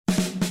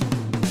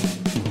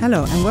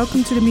Hello and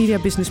welcome to the Media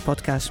Business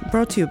Podcast,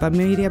 brought to you by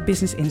Media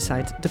Business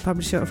Insight, the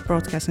publisher of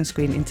Broadcast and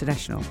Screen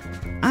International.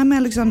 I'm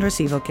Alexandra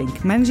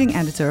Sievelking, Managing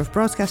Editor of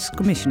Broadcast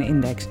Commissioner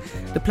Index,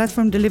 the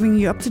platform delivering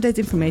you up-to-date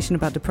information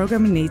about the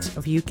programming needs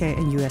of UK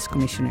and US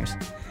commissioners.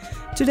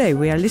 Today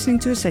we are listening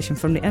to a session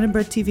from the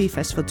Edinburgh TV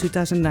Festival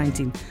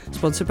 2019,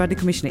 sponsored by the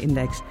Commissioner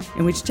Index,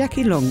 in which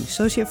Jackie Long,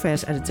 Social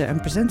Affairs Editor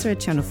and presenter at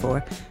Channel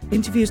 4,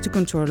 interviews the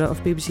controller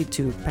of BBC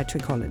Two,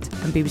 Patrick Holland,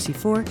 and BBC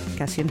 4,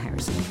 Cassian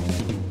Harrison.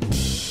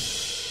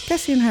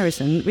 Cassian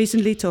Harrison,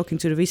 recently talking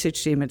to the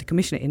research team at the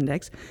Commissioner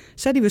Index,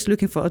 said he was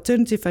looking for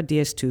alternative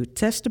ideas to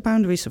test the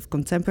boundaries of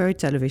contemporary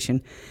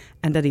television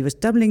and that he was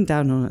doubling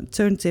down on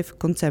alternative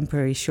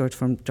contemporary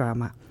short-form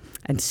drama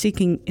and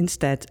seeking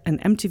instead an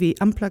MTV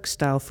Unplugged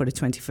style for the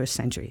 21st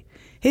century.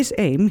 His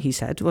aim, he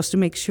said, was to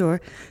make sure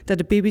that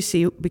the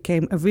BBC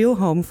became a real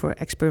home for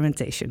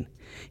experimentation.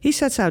 He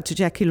sets out to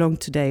Jackie Long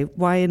today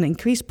why an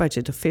increased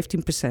budget of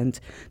 15%,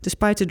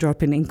 despite a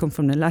drop in income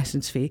from the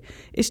license fee,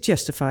 is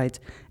justified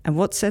and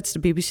what sets the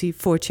BBC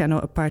 4 channel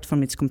apart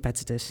from its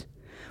competitors.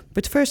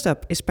 But first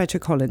up is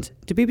Patrick Holland.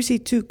 The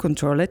BBC Two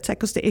controller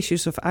tackles the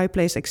issues of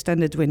iPlay's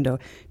extended window,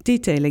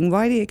 detailing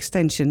why the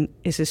extension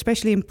is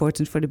especially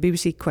important for the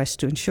BBC Quest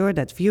to ensure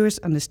that viewers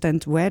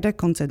understand where their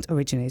content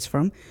originates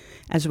from,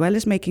 as well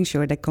as making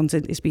sure that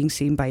content is being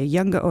seen by a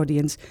younger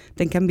audience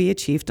than can be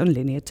achieved on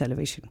linear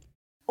television.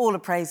 All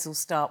appraisals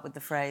start with the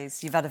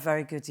phrase, you've had a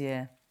very good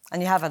year.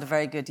 And you have had a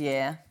very good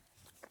year.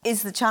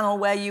 Is the channel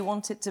where you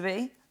want it to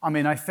be? I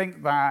mean, I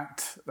think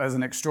that there's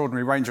an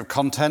extraordinary range of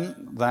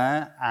content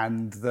there,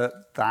 and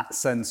that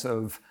sense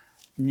of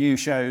new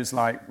shows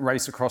like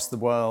Race Across the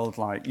World,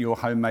 like Your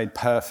Home Made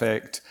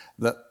Perfect,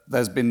 that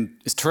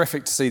it's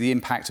terrific to see the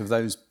impact of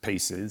those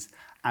pieces.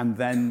 And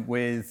then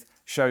with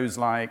shows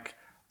like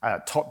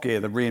Top Gear,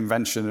 the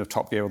reinvention of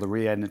Top Gear or the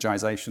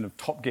re-energisation of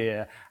Top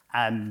Gear,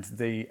 and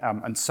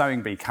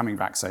Sewing Bee coming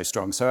back so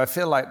strong. So I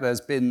feel like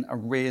there's been a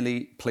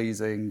really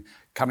pleasing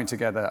coming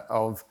together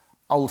of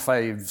old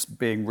faves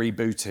being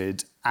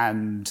rebooted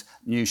and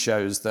new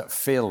shows that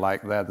feel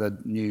like they're the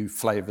new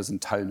flavours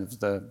and tone of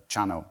the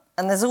channel.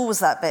 And there's always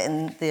that bit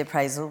in the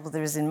appraisal,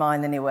 there is in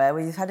mine anywhere,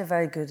 where you've had a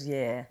very good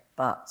year,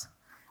 but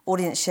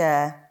audience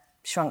share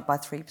shrunk by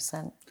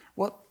 3%.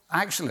 Well,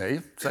 actually,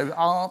 so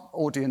our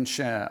audience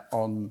share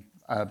on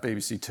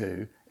BBC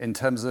Two, in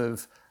terms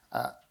of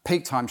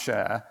peak time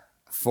share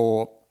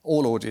for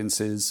all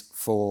audiences,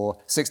 for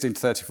 16 to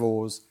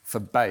 34s, for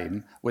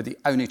BAME, we're the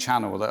only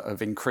channel that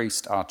have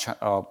increased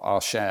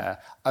our share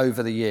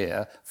over the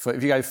year.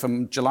 If you go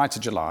from July to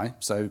July,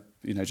 so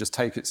just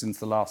take it since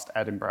the last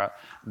Edinburgh,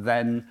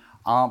 then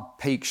our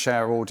peak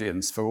share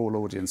audience for all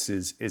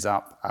audiences is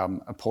up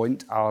a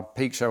point. Our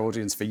peak share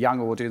audience for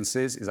young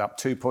audiences is up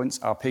 2 points.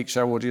 Our peak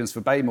share audience for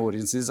BAME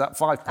audiences is up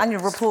 5 points. And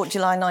your report,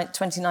 July 9,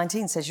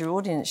 2019, says your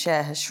audience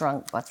share has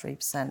shrunk by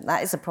 3%.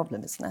 That is a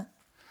problem, isn't it?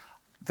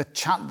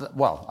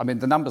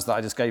 The numbers that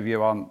I just gave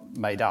you aren't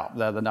made up.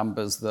 They're the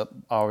numbers that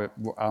our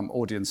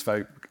audience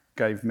folk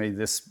gave me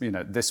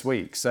this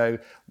week. So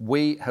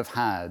we have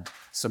had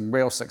some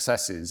real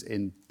successes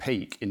in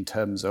peak in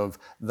terms of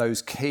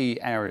those key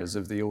areas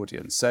of the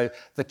audience. So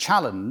the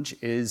challenge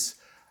is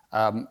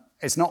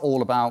it's not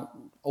all about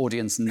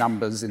audience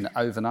numbers in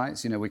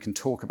overnights. We can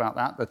talk about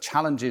that. The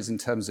challenges in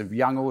terms of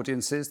young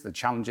audiences, the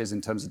challenges in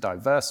terms of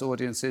diverse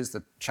audiences,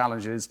 the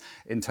challenges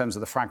in terms of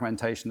the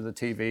fragmentation of the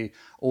TV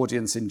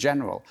audience in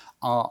general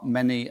are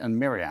many and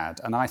myriad.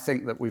 And I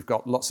think that we've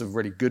got lots of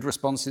really good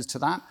responses to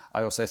that.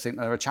 I also think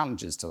there are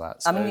challenges to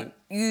that. So,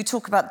 you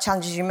talk about the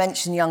challenges, you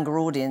mentioned younger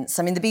audience.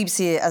 The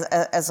BBC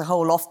as a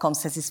whole, Ofcom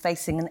says, is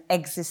facing an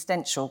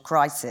existential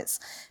crisis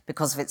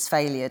because of its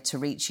failure to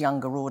reach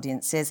younger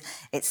audiences.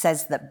 It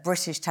says that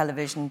British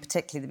television,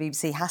 particularly the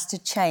BBC, has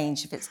to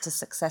change if it's to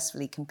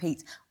successfully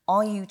compete.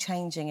 Are you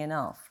changing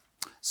enough?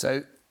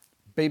 So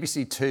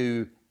BBC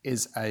Two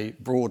is a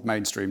broad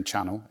mainstream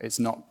channel. It's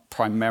not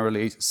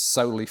primarily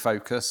solely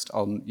focused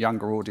on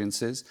younger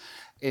audiences.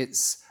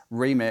 Its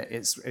remit,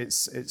 its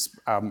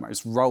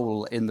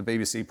role in the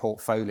BBC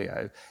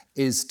portfolio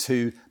is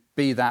to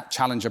be that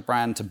challenger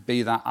brand, to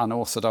be that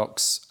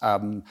unorthodox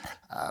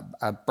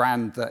a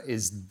brand that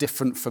is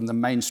different from the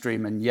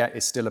mainstream and yet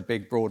is still a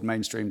big, broad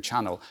mainstream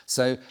channel.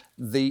 So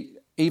the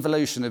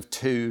evolution of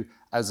Two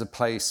as a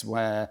place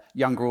where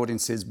younger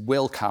audiences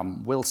will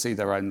see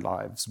their own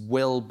lives,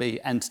 will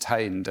be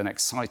entertained and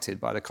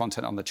excited by the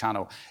content on the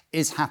channel,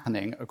 is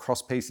happening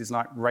across pieces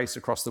like Race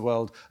Across the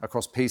World,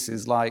 across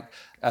pieces like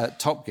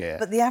Top Gear.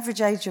 But the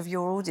average age of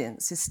your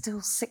audience is still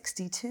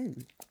 62.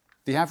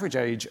 The average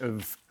age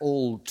of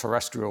all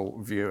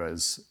terrestrial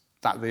viewers,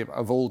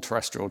 of all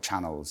terrestrial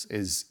channels,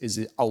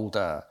 is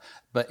older.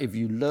 But if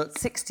you look...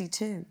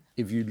 62.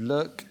 If you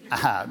look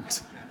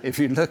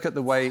at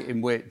the way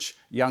in which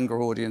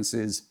younger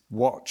audiences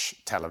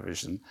watch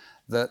television,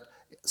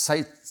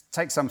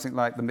 take something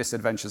like The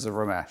Misadventures of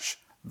Ramesh.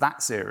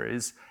 That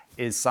series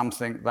is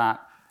something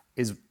that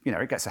is,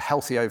 it gets a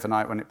healthy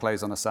overnight when it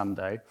plays on a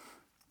Sunday.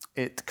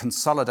 it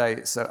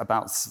consolidates at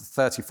about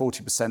 30,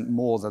 40%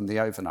 more than the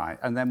overnight.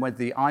 And then with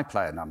the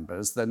iPlayer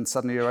numbers, then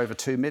suddenly you're over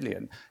 2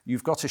 million.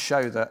 You've got to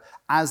show that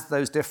as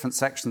those different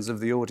sections of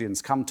the audience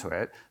come to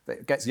it, that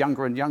it gets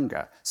younger and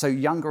younger. So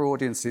younger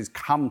audiences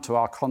come to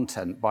our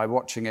content by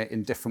watching it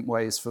in different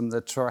ways from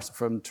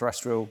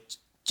terrestrial.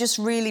 Just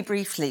really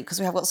briefly, because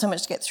we have got so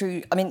much to get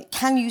through, I mean,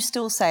 can you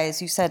still say, as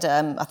you said,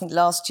 I think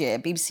last year,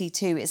 BBC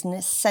Two is an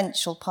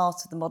essential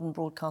part of the modern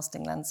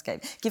broadcasting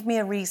landscape? Give me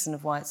a reason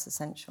of why it's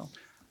essential.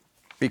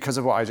 Because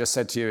of what I just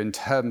said to you in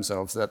terms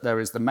of that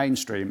there is the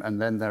mainstream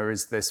and then there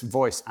is this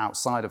voice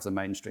outside of the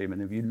mainstream. And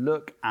if you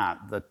look at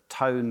the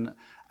tone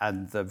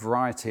and the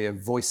variety of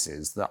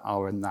voices that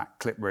are in that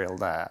clip reel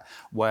there,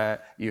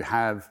 where you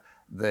have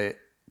the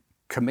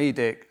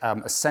comedic,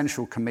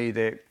 essential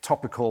comedic,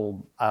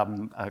 topical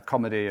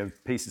comedy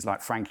of pieces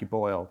like Frankie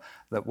Boyle,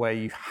 that where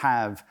you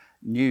have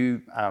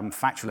new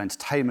factual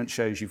entertainment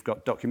shows. You've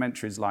got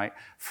documentaries like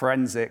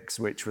Forensics,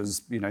 which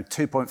was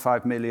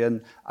 2.5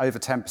 million, over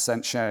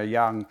 10% share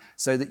young,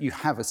 so that you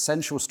have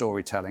essential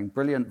storytelling,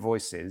 brilliant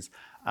voices,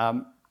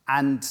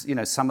 and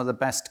some of the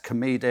best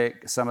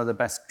comedic, some of the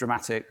best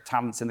dramatic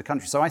talents in the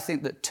country. So I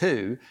think that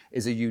Two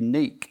is a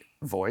unique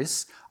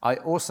voice. I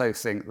also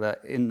think that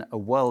in a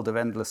world of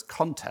endless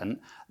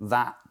content,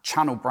 that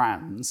channel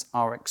brands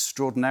are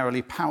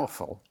extraordinarily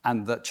powerful,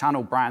 and that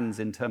channel brands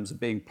in terms of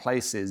being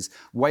places,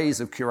 ways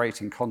of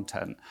curating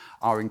content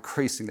are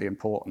increasingly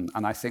important.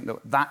 And I think that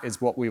that is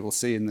what we will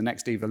see in the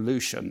next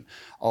evolution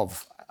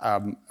of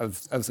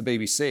the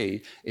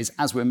BBC, is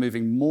as we're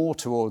moving more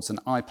towards an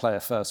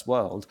iPlayer first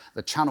world,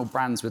 the channel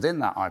brands within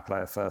that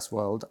iPlayer first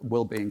world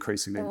will be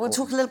increasingly important.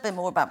 We'll talk a little bit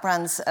more about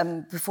brands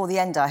before the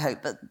end, I hope.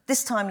 But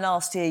this time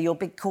last year, your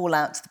big call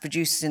out to the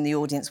producers in the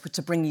audience were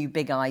to bring you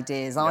big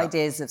ideas,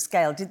 ideas of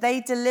scale. Did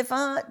they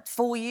deliver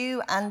for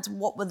you? And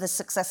what were the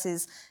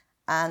successes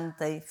and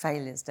the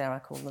failures, dare I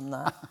call them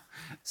that?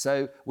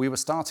 So we were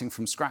starting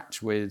from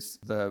scratch with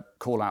the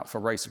call out for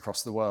Race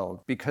Across the World,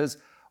 because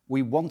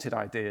we wanted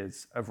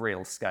ideas of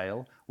real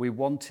scale. We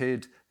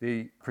wanted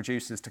the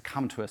producers to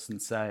come to us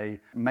and say,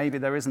 maybe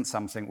there isn't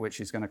something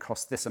which is going to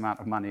cost this amount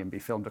of money and be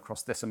filmed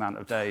across this amount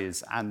of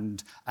days,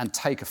 and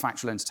take a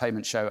factual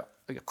entertainment show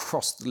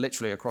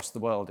literally across the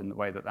world in the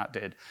way that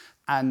did.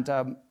 And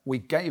we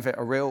gave it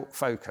a real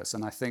focus.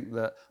 And I think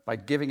that by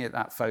giving it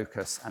that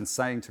focus and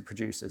saying to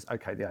producers,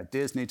 OK, the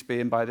ideas need to be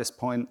in by this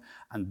point,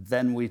 and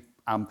then we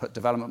put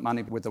development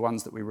money with the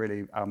ones that we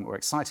really were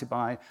excited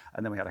by,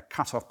 and then we had a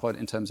cut-off point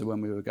in terms of when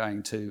we were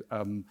going to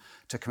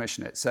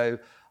commission it. So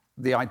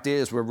the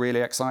ideas were really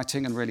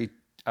exciting and really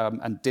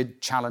and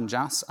did challenge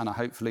us, and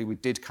hopefully we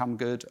did come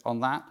good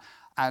on that.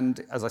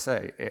 And as I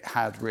say, it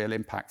had real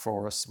impact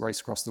for us. Race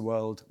Across the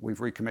World,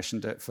 we've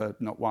recommissioned it for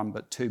not one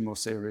but two more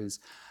series.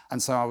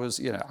 And so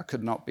I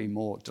could not be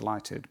more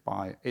delighted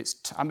by its,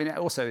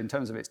 also in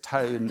terms of its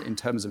tone, in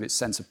terms of its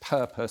sense of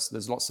purpose.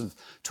 There's lots of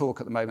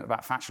talk at the moment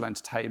about factual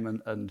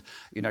entertainment and,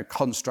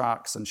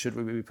 constructs, and should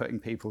we be putting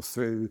people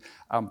through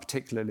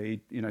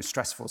particularly,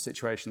 stressful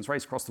situations.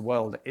 Race Across the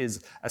World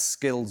is a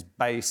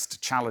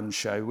skills-based challenge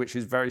show, which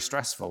is very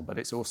stressful, but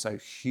it's also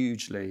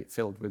hugely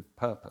filled with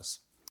purpose.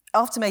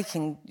 After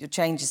making your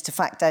changes to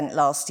FactDent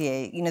last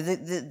year,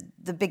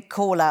 the big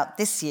call out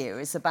this year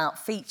is about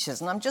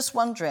features. And I'm just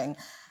wondering,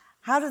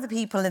 how do the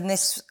people in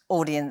this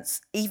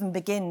audience even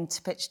begin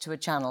to pitch to a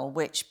channel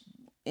which,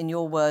 in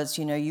your words,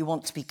 you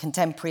want to be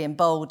contemporary and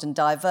bold and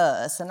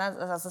diverse? And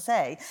as I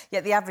say,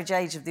 yet the average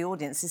age of the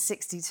audience is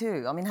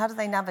 62. I mean, how do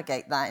they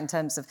navigate that in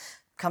terms of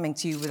coming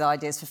to you with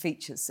ideas for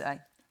features, say?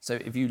 So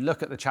if you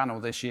look at the channel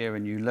this year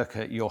and you look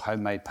at Your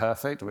Home Made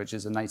Perfect, which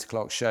is an 8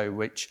 o'clock show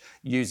which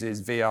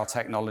uses VR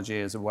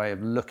technology as a way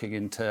of looking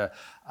into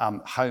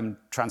home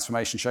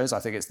transformation shows, I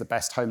think it's the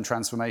best home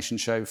transformation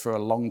show for a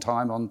long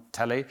time on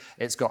telly.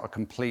 It's got a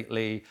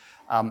completely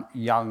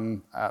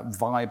young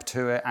vibe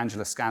to it.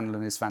 Angela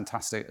Scanlon is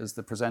fantastic as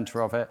the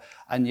presenter of it.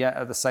 And yet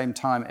at the same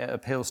time, it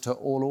appeals to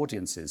all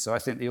audiences. So I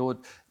think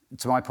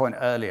to my point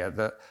earlier,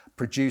 that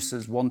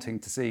producers wanting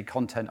to see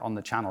content on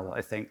the channel that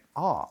I think,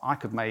 I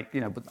could make,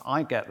 but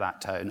I get that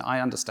tone.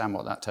 I understand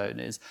what that tone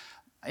is.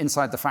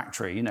 Inside the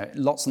Factory,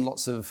 lots and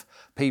lots of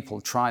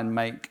people try and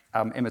make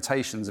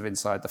imitations of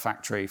Inside the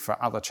Factory for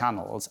other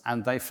channels,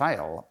 and they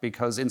fail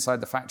because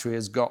Inside the Factory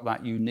has got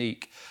that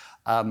unique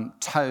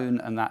tone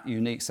and that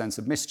unique sense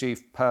of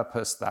mischief,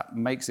 purpose that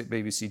makes it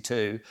BBC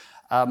Two.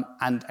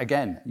 And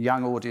again,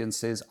 young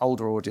audiences,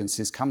 older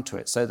audiences come to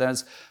it. So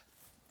there's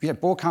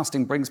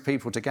broadcasting brings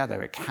people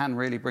together. It can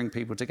really bring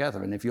people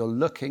together. And if you're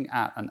looking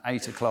at an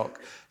 8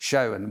 o'clock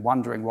show and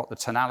wondering what the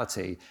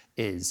tonality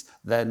is,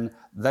 then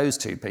those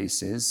two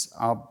pieces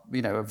are,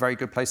 a very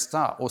good place to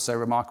start. Also,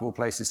 Remarkable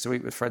Places to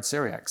Eat with Fred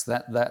Sirieix.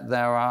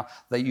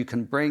 That you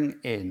can bring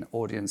in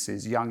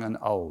audiences, young and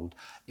old,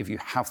 if you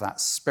have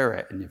that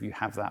spirit and if you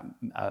have that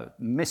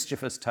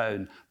mischievous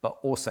tone, but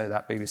also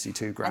that BBC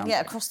Two grounding. And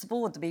yet, across the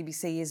board, the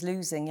BBC is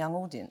losing young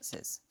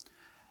audiences.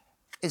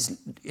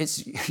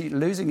 It's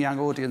losing young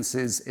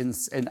audiences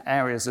in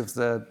areas of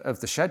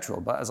the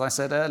schedule. But as I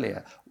said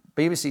earlier,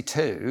 BBC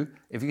Two,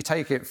 if you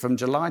take it from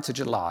July to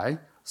July,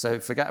 So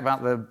forget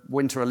about the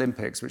Winter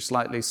Olympics, which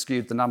slightly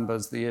skewed the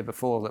numbers the year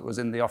before that was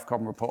in the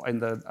Ofcom report, in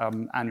the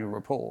annual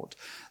report.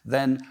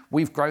 Then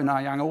we've grown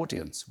our young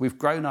audience. We've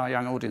grown our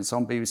young audience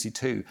on BBC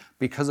Two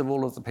because of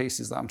all of the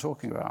pieces that I'm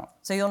talking about.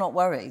 So you're not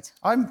worried?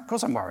 Of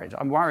course I'm worried.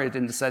 I'm worried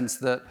in the sense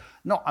that,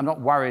 I'm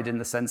not worried in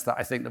the sense that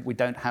I think that we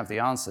don't have the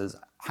answers.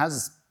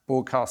 Has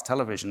broadcast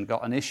television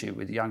got an issue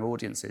with young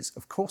audiences?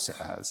 Of course it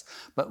has.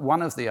 But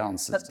one of the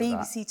answers to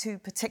BBC Two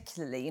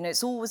particularly,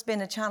 it's always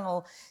been a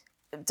channel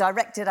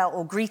directed out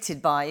or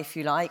greeted by, if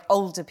you like,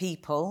 older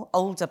people,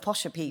 older,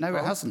 posher people. No,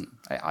 it hasn't.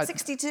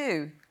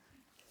 62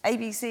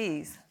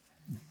 ABCs.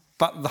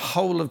 But the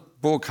whole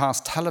of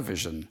broadcast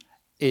television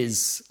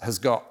has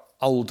got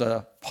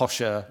older,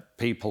 posher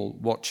people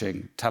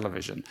watching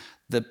television.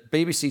 The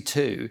BBC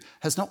Two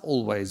has not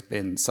always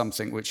been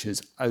something which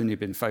has only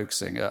been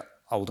focusing at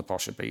older,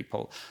 posher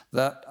people.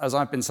 That, as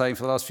I've been saying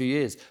for the last few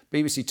years,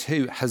 BBC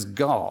Two has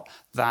got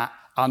that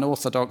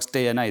unorthodox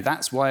DNA.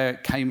 That's where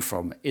it came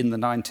from in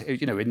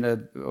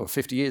the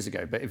 50 years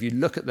ago. But if you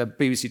look at the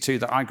BBC Two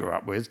that I grew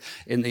up with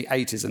in the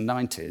 80s and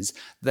 90s,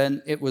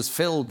 then it was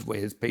filled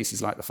with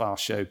pieces like The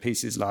Fast Show,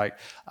 pieces like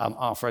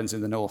Our Friends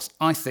in the North.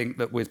 I think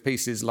that with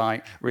pieces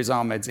like Riz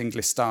Ahmed's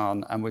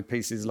Englistan and with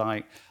pieces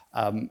like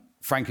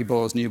Frankie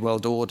Boyle's New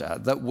World Order,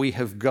 that we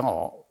have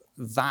got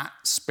that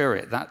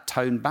spirit, that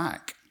tone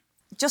back.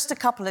 Just a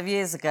couple of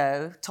years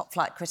ago, top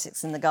flight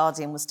critics in The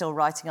Guardian were still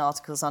writing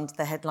articles under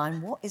the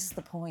headline, "What is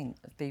the point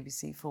of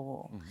BBC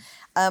Four?"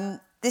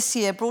 This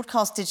year,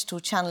 Broadcast Digital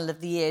Channel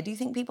of the Year. Do you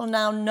think people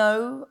now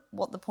know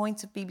what the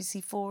point of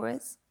BBC Four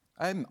is?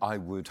 I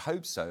would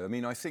hope so. I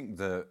mean, I think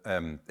that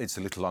it's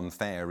a little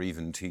unfair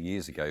even 2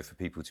 years ago for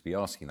people to be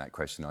asking that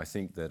question. I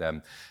think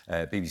that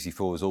BBC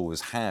Four has always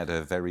had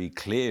a very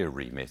clear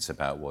remit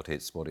about what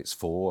it's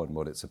for and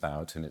what it's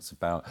about. And it's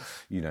about,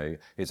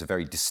 it's a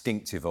very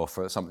distinctive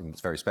offer, something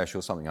that's very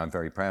special, something I'm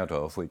very proud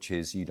of, which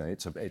is,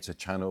 it's a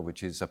channel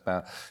which is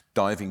about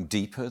diving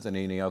deeper than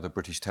any other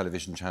British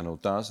television channel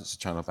does. It's a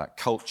channel about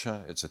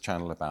culture, it's a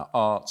channel about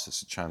arts,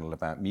 it's a channel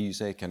about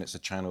music, and it's a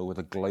channel with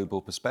a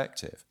global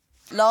perspective.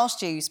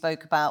 Last year you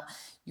spoke about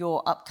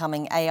your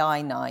upcoming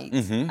AI night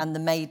and the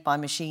Made by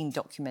Machine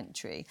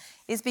documentary.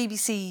 Is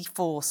BBC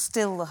Four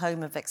still the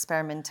home of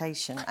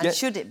experimentation? And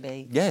should it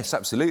be? Yes,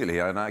 absolutely.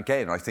 And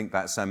again, I think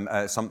that's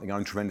something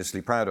I'm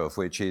tremendously proud of,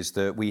 which is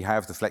that we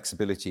have the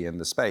flexibility and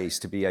the space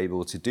to be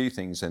able to do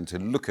things and to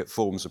look at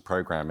forms of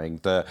programming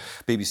that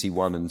BBC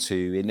One and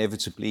Two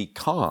inevitably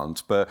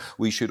can't. But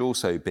we should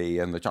also be,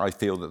 and I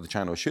feel that the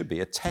channel should be,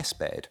 a test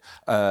bed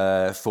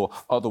for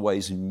other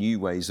ways and new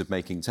ways of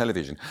making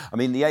television. I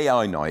mean, the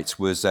AI night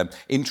was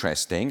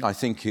interesting. I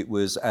think it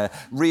was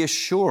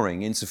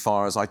reassuring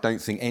insofar as I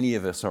don't think any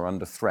of us are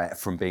under threat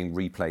from being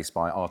replaced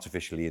by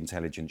artificially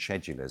intelligent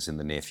schedulers in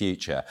the near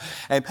future.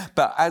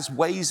 But as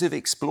ways of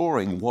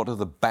exploring what are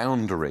the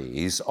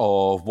boundaries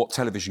of what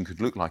television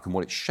could look like and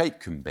what its shape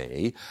can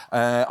be,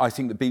 I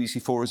think that BBC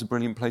Four is a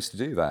brilliant place to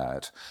do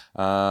that.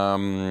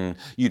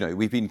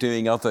 We've been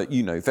doing other,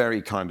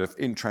 very kind of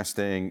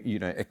interesting,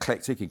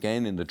 eclectic,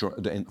 again,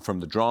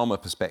 from the drama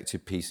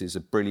perspective pieces, a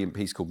brilliant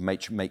piece called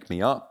Make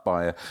Me Up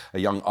by a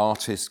young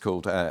artist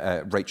called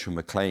Rachel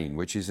McLean,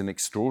 which is an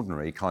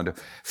extraordinary kind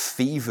of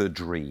fever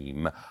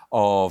dream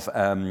of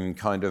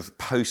kind of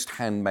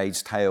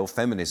post-Handmaid's Tale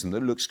feminism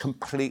that looks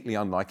completely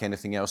unlike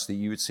anything else that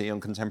you would see on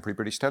contemporary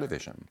British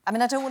television. I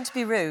mean, I don't want to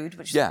be rude,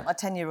 which is what my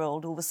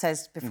 10-year-old always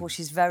says before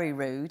she's very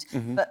rude,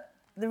 but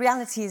the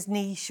reality is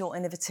niche or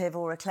innovative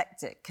or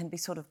eclectic can be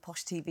sort of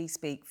posh TV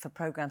speak for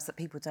programmes that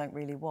people don't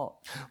really watch.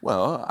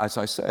 Well, as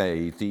I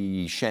say,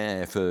 the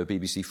share for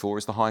BBC Four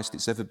is the highest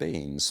it's ever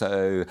been.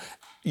 So,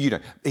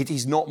 it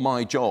is not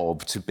my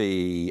job to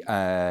be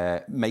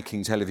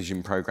making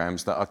television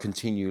programmes that are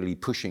continually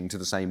pushing to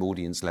the same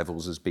audience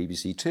levels as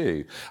BBC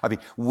Two. I mean,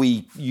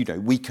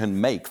 we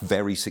can make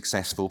very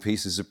successful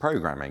pieces of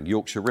programming.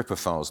 Yorkshire Ripper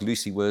Files,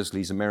 Lucy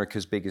Worsley's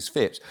America's Biggest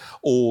Fips,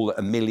 all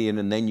 1 million,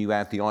 and then you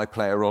add the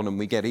iPlayer on and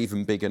we get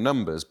even bigger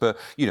numbers. But,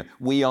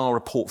 we are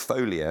a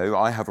portfolio.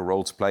 I have a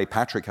role to play.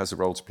 Patrick has a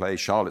role to play.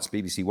 Charlotte's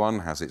BBC One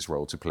has its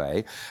role to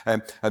play.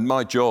 And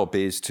my job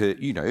is to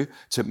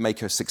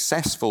make a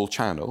successful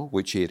channel,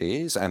 which it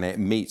is, and it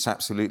meets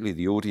absolutely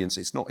the audience.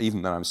 It's not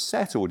even that I'm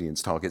set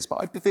audience targets, but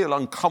I'd feel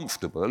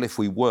uncomfortable if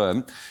we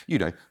weren't,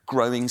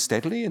 growing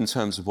steadily in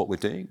terms of what we're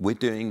doing. We're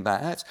doing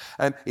that.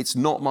 It's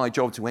not my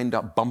job to end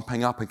up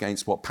bumping up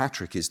against what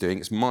Patrick is doing.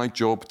 It's my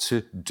job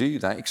to do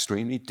that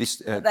extremely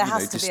distinctive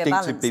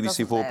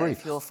BBC Four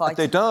brief.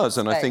 There does,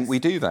 and I think we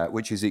do that,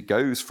 which is it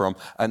goes from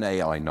an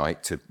AI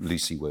night to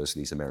Lucy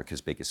Worsley's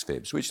America's Biggest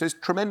Fibs, which does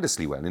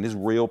tremendously well and is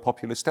real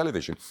populist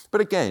television.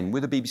 But again,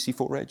 with a BBC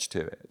Four edge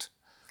to it.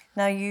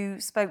 Now, you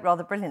spoke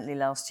rather brilliantly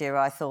last year,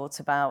 I thought,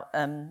 about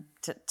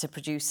to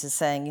producers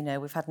saying,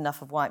 we've had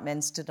enough of white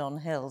men stood on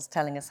hills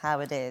telling us how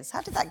it is. How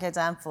did that go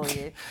down for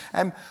you?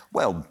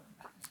 Well,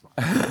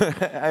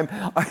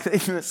 I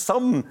think that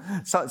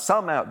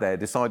some out there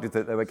decided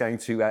that they were going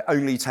to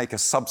only take a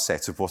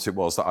subset of what it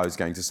was that I was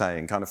going to say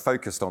and kind of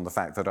focused on the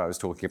fact that I was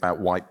talking about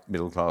white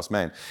middle-class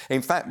men.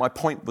 In fact, my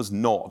point was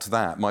not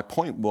that. My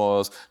point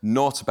was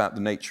not about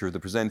the nature of the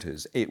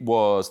presenters.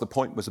 The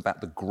point was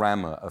about the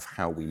grammar of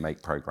how we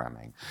make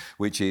programming,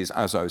 which is,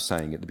 as I was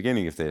saying at the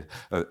beginning of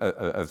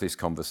this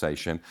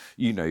conversation,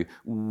 the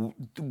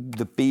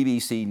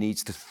BBC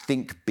needs to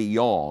think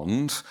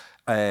beyond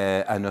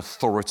an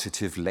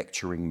authoritative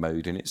lecturing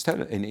mode in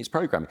its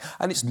programming.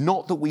 And it's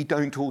not that we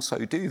don't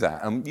also do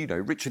that.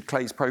 Richard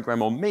Clay's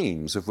programme on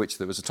memes, of which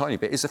there was a tiny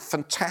bit, is a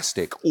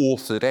fantastic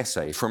authored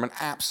essay from an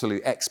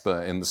absolute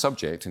expert in the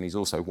subject, and he's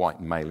also white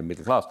and male and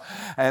middle class.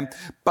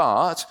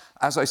 But,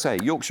 as I say,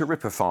 Yorkshire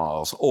Ripper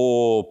Files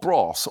or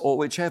Bros or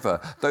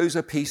whichever, those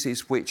are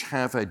pieces which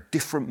have a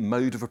different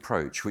mode of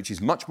approach, which is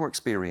much more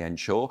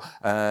experiential,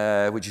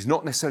 which is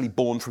not necessarily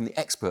born from the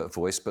expert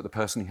voice, but the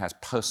person who has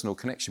personal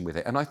connection with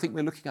it. And I think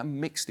we're looking at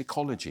mixed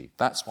ecology.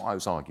 That's what I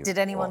was arguing. Did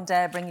anyone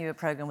dare bring you a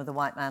programme with a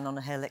white man on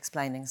a hill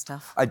explaining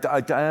stuff?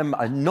 Not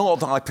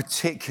that I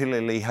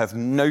particularly have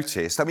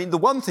noticed. I mean, the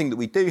one thing that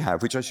we do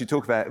have, which I should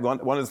talk about,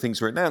 one of the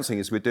things we're announcing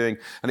is we're doing,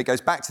 and it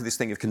goes back to this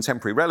thing of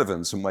contemporary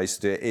relevance and ways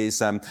to do it,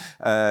 is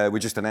we're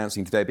just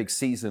announcing today a big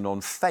season on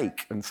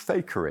fake and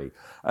fakery,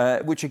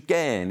 which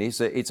again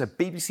it's a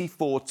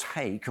BBC4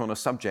 take on a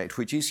subject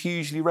which is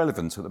hugely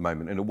relevant at the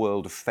moment in a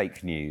world of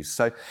fake news.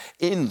 So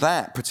in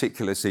that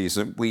particular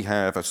season, we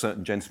have a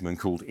certain gentleman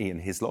called Ian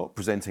Hislop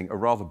presenting a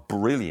rather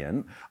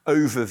brilliant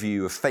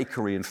overview of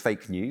fakery and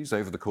fake news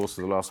over the course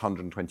of the last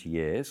 120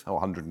 years, or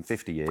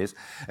 150 years,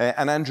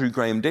 and Andrew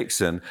Graham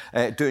Dixon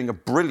doing a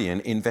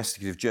brilliant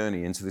investigative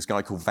journey into this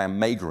guy called Van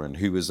Meegeren,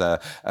 who was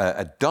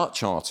a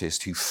Dutch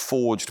artist who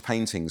forged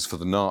paintings for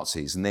the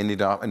Nazis and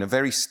ended up in a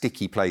very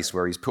sticky place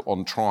where he's put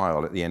on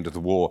trial at the end of the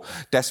war,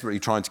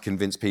 desperately trying to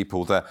convince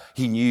people that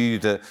he knew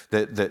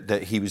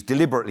that he was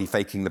deliberately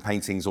faking the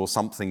paintings or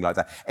something like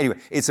that. Anyway,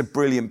 it's a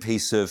brilliant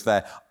piece of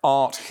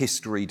art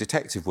history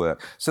detective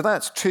work. So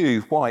that's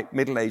two white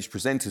middle-aged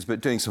presenters,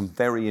 but doing some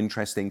very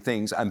interesting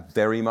things and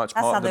very much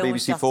part of the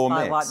BBC4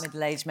 myths. White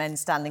middle-aged men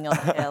standing on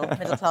a hill,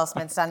 middle-class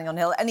men standing on a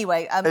hill.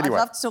 Anyway, I'd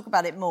love to talk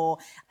about it more.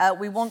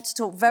 We want to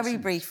talk very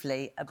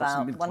briefly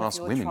about one of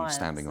your women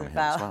standing on a hill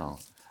as well.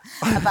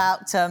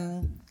 About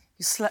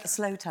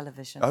slow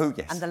television. Oh,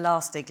 yes. And the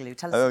last igloo.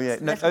 Tell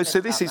us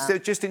so this is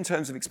just in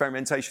terms of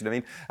experimentation. I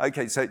mean,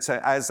 OK, so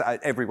as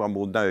everyone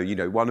will know,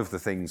 one of the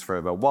things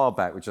from a while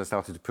back which I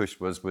started to push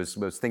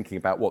was thinking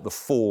about what the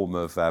form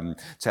of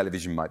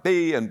television might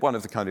be. And one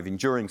of the kind of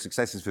enduring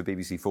successes for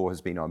BBC4 has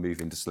been our move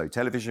into slow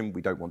television.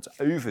 We don't want to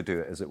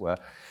overdo it, as it were.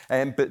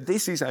 But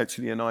this is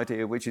actually an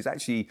idea which is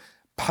actually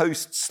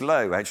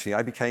post-slow, actually,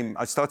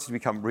 I started to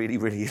become really,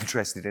 really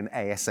interested in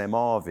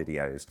ASMR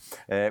videos,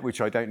 which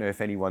I don't know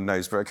if anyone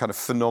knows, but a kind of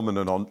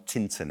phenomenon on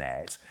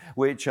Tinternet,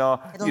 which are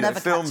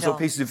films or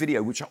pieces of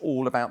video which are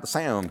all about the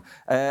sound.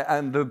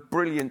 And the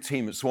brilliant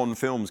team at Swan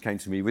Films came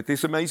to me with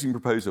this amazing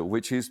proposal,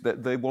 which is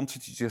that they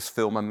wanted to just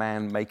film a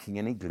man making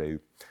an igloo.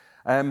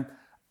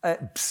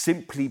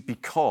 Simply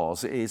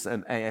because it is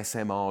an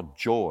ASMR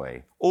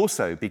joy.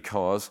 Also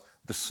because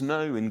the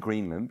snow in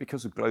Greenland,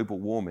 because of global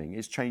warming,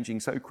 is changing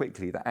so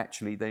quickly that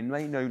actually they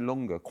may no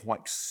longer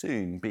quite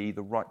soon be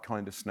the right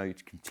kind of snow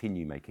to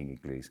continue making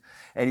igloos.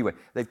 Anyway,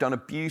 they've done a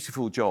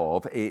beautiful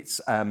job.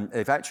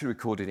 They've actually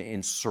recorded it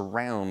in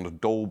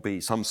surround Dolby,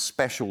 some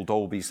special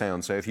Dolby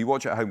sound. So if you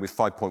watch at home with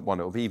 5.1,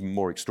 it'll be even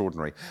more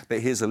extraordinary.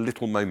 But here's a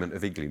little moment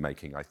of igloo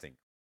making, I think.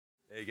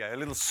 There you go, a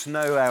little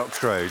snow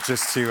outro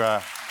just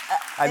to...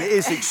 And it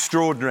is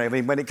extraordinary. I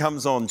mean, when it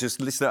comes on,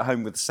 just listen at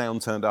home with the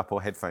sound turned up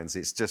or headphones.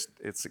 It's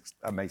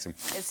amazing.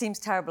 It seems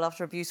terrible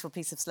after a beautiful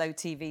piece of slow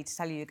TV to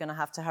tell you you're going to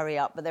have to hurry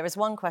up. But there is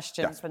one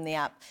question from the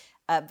app,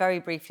 very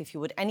briefly, if you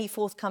would. Any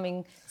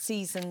forthcoming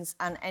seasons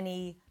and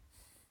any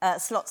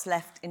slots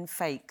left in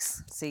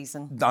Fakes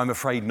season? I'm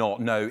afraid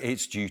not. No,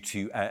 it's due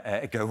to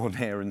go on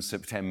air in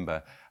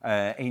September.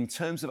 In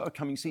terms of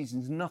upcoming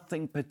seasons,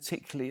 nothing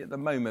particularly at the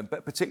moment,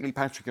 but particularly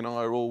Patrick and I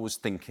are always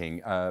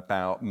thinking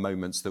about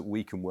moments that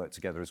we can work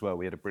together as well.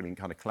 We had a brilliant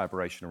kind of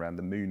collaboration around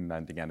the moon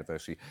landing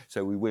anniversary,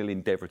 so we will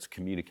endeavour to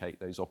communicate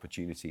those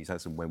opportunities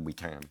as and when we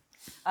can.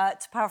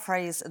 To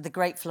paraphrase the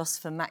great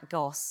philosopher Matt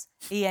Goss,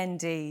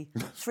 END,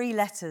 3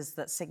 letters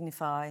that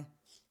signify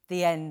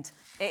the end.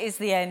 It is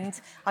the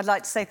end. I'd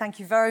like to say thank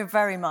you very,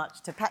 very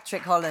much to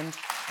Patrick Holland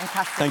and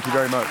Catherine. Thank you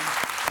very much.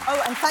 Oh,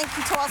 and thank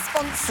you to our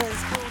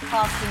sponsors,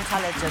 Broadcast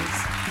Intelligence.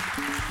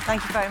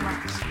 Thank you very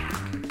much.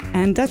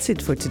 And that's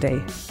it for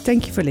today.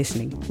 Thank you for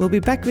listening. We'll be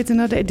back with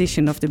another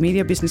edition of the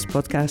Media Business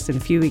Podcast in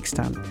a few weeks'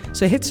 time.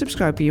 So hit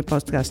subscribe in your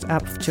podcast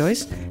app of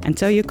choice and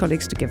tell your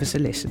colleagues to give us a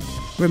listen.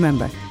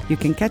 Remember, you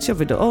can catch up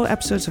with all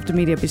episodes of the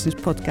Media Business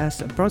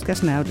Podcast at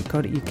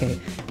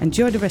broadcastnow.co.uk.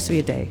 Enjoy the rest of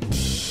your day.